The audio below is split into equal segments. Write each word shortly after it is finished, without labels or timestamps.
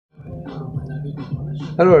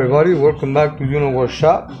Hello everybody, welcome back to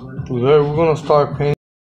Workshop. Today we're gonna start painting.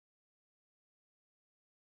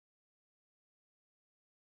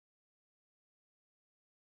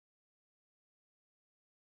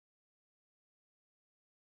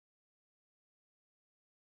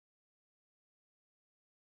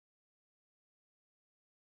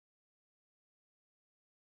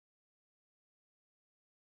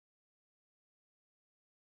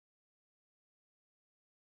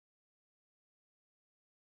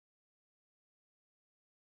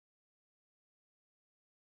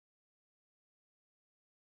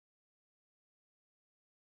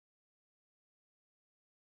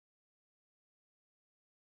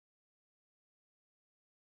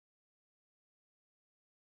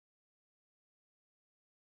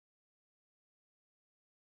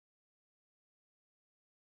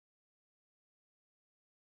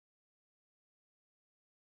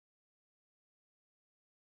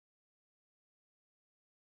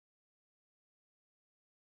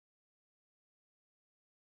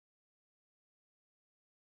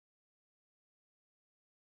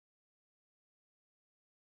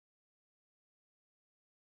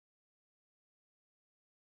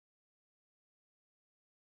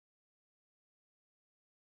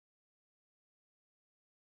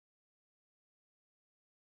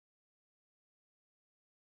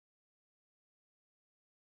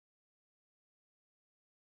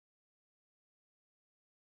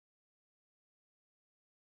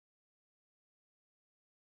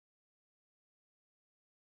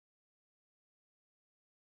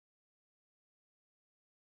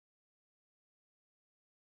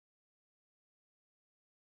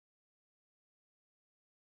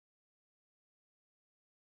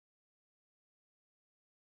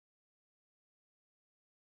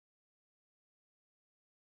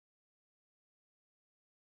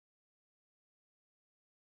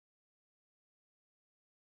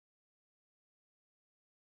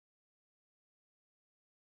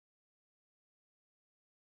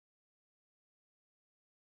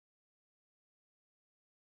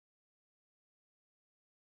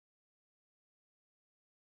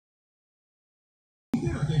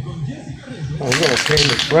 I'm gonna paint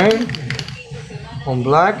the frame on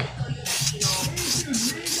black.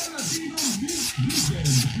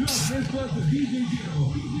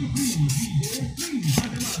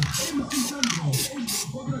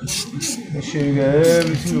 Make sure you get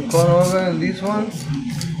every single corner of it. And this one,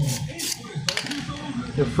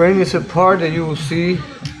 the frame is a part that you will see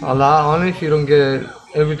a lot on it if you don't get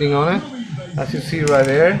everything on it. As you see right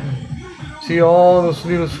there, see all those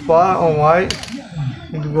little spots on white.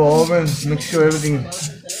 You need to go over and make sure everything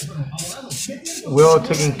well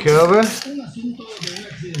taken care of it.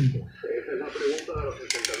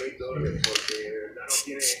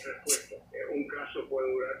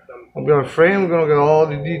 With our frame, we're gonna get all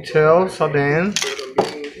the details at the end.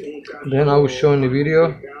 Then I will show in the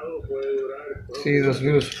video. See this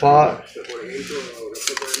little spot.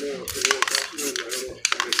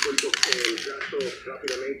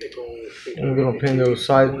 And we're gonna paint the other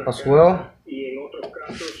side as well.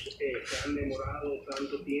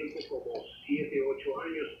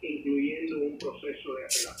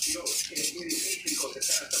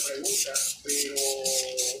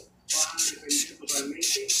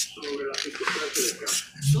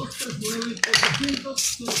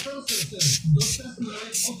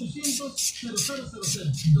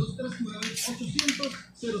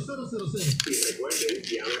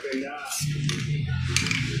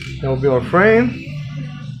 That will be our frame.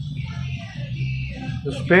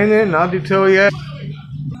 Just paint it, not detail yet.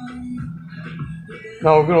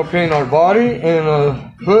 Now we're gonna paint our body and a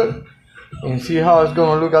hood and see how it's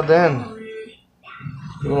gonna look at the end.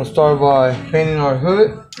 We're gonna start by painting our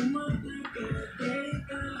hood.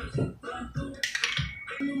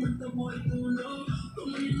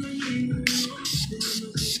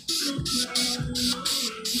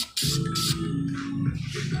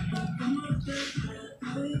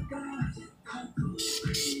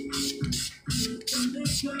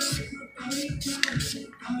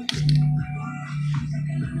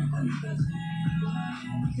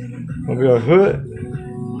 That'll be our hood.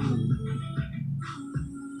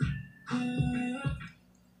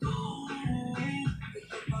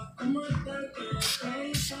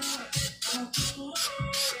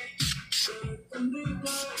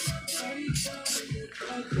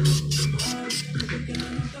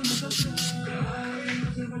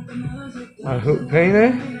 Our hood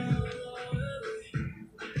painted.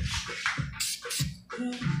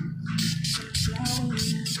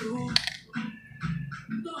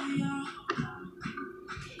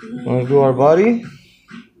 Let's do our body.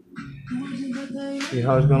 See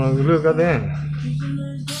how it's gonna look at the end.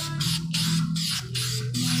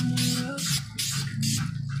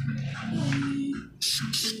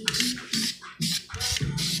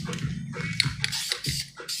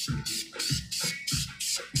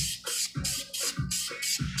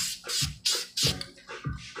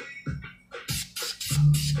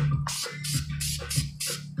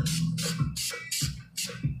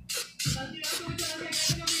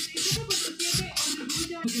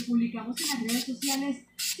 Que publicamos en las redes sociales,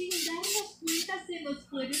 sin darnos cuenta se nos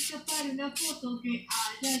puede escapar una foto que,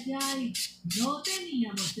 ay, no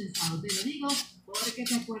teníamos pensado, te lo digo, porque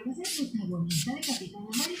te acuerdas del protagonista de Capitán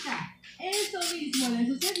América. Eso mismo le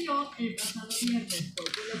sucedió el pasado viernes,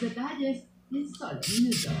 porque los detalles en solo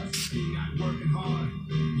minutos.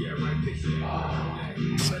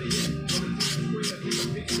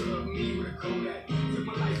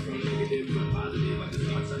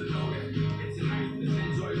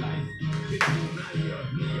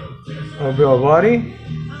 A bit of body,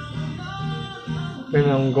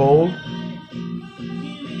 painted on gold.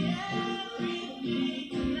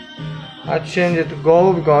 I changed it to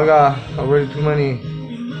gold because I got already too many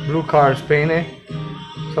blue cars painted,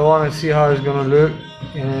 so I want to see how it's gonna look,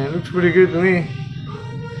 and it looks pretty good to me.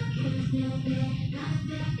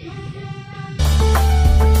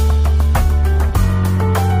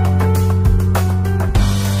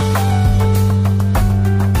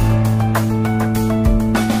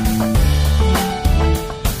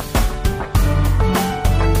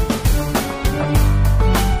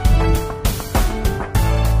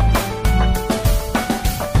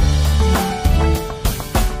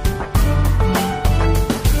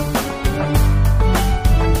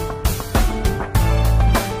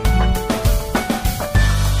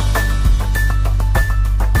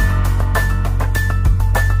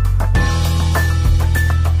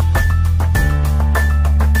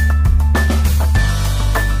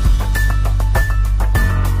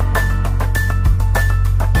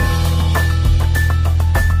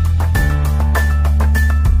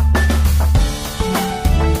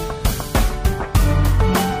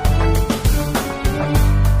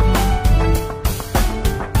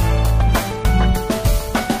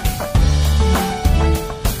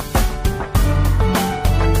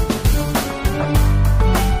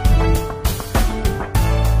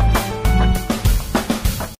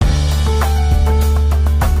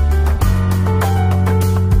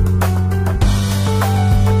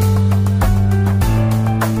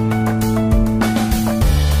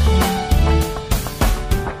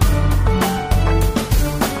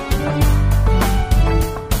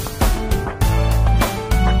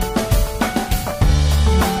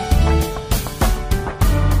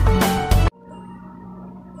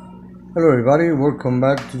 Hello everybody, welcome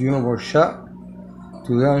back to the Universe Shop.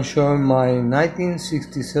 Today I'm showing my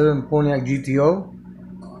 1967 Pontiac GTO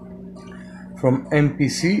from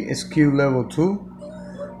MPC SQ level 2.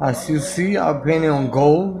 As you see, I painted on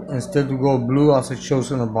gold instead to go blue as it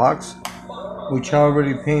shows in the box, which I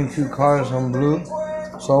already painted 2 cars on blue,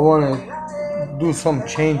 so I want to do some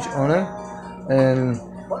change on it. And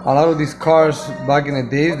a lot of these cars back in the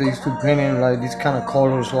days, they used to paint in like these kind of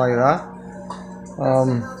colors like that.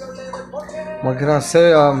 What can I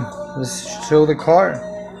say? Let's show the car.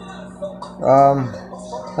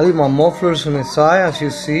 I leave my mufflers on the side, as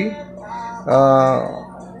you see.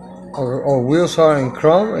 Our wheels are in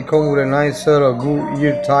chrome. They come with a nice set of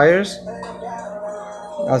Goodyear tires.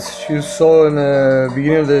 As you saw in the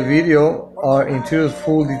beginning of the video, our interior is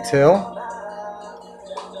full detail.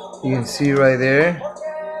 You can see right there.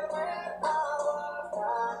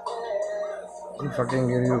 If I can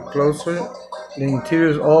get you closer. The interior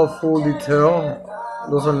is all full detail.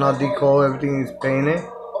 Those are not decal, everything is painted.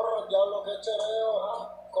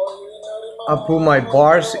 I put my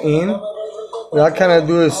bars in. What I kind of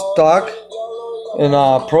do is stock and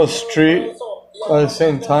Pro Street at the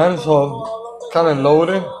same time, so kind of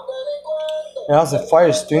loaded. It has a fire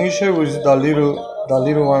extinguisher, which is the little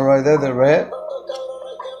one right there, the red.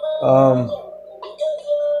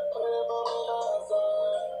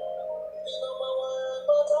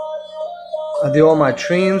 I did all my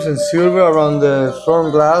trims in silver around the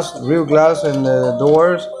front glass, real glass, and the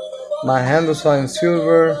doors. My handles are in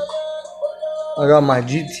silver. I got my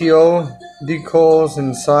GTO decals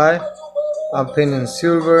inside. I painted in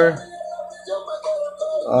silver.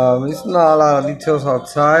 It's not a lot of details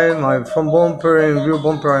outside. My front bumper and rear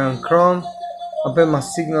bumper are on chrome. I painted my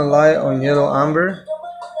signal light on yellow amber.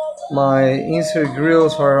 My insert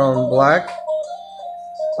grills are on black.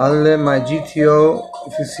 I let my GTO,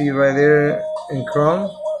 if you see right there, in chrome.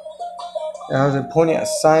 It has a Pontiac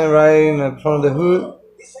sign right in the front of the hood.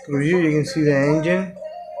 Through here you can see the engine.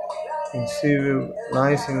 You can see real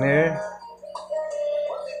nice in there.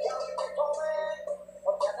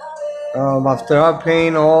 After I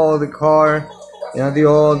paint all the car, you know,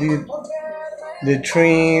 all the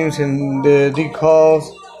trims and the decals,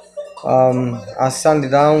 I sand it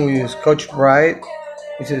down with Scotch Brite,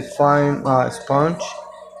 which is fine sponge,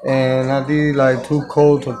 and I did like 2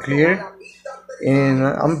 coats of clear, and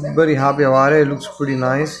I'm very happy about it. It looks pretty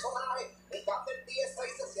nice.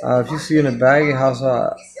 If you see in the back, it has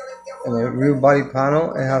in the rear body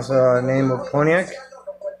panel, it has a name of Pontiac. It's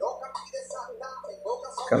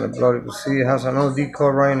kind of bloody to see. It has another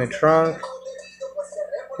decal right in the trunk.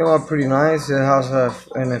 Came out pretty nice. It has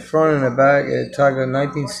in the front and the back a tag of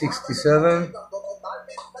 1967.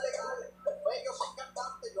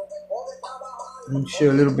 Let me show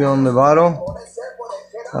you a little bit on the bottle.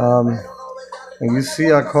 And you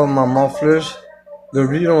see, I cut my mufflers. The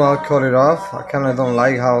reason why I cut it off, I kind of don't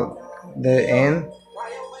like how they end.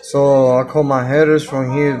 So I cut my headers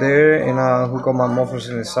from here there, and I hook up my mufflers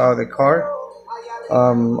in the side of the car.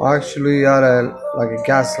 I actually had a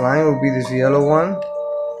gas line, would be this yellow one,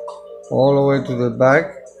 all the way to the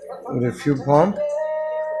back with a fuel pump.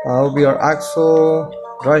 Will be our axle,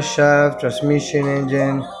 drive shaft, transmission,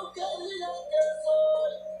 engine.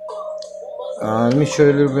 Let me show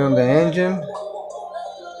you a little bit on the engine.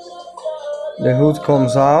 The hood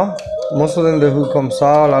comes out. Most of them the hood comes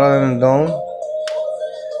out, a lot of them don't.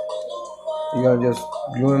 You gotta just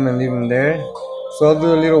glue them and leave them there. So I'll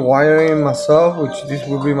do a little wiring myself, which this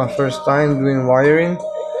will be my first time doing wiring.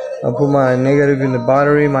 I'll put my negative in the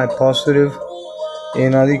battery, my positive,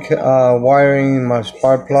 and I did wiring my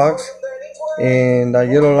spark plugs. And that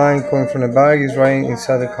yellow line coming from the back is right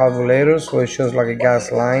inside the carburetor, so it shows like a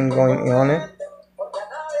gas line going on it.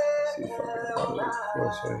 Let's see if I can get a little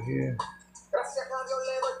closer here.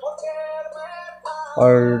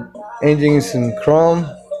 Our engine is in chrome.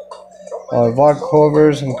 Our valve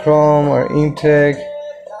covers in chrome. Our intake.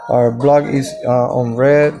 Our block is on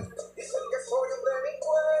red.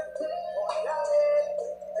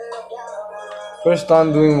 First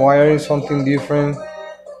time doing wiring, something different.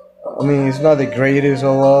 I mean, it's not the greatest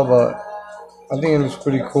of all, but I think it looks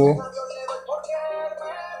pretty cool.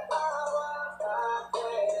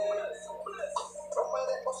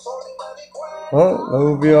 Well, that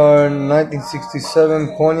will be our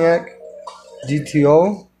 1967 Pontiac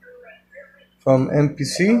GTO from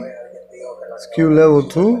MPC. It's Q level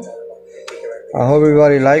 2. I hope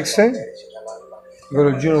everybody likes it. Go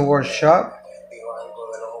to Junior World Shop.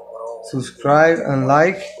 Subscribe and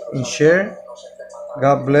like and share.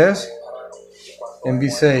 God bless and be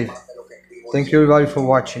safe. Thank you everybody for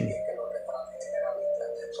watching.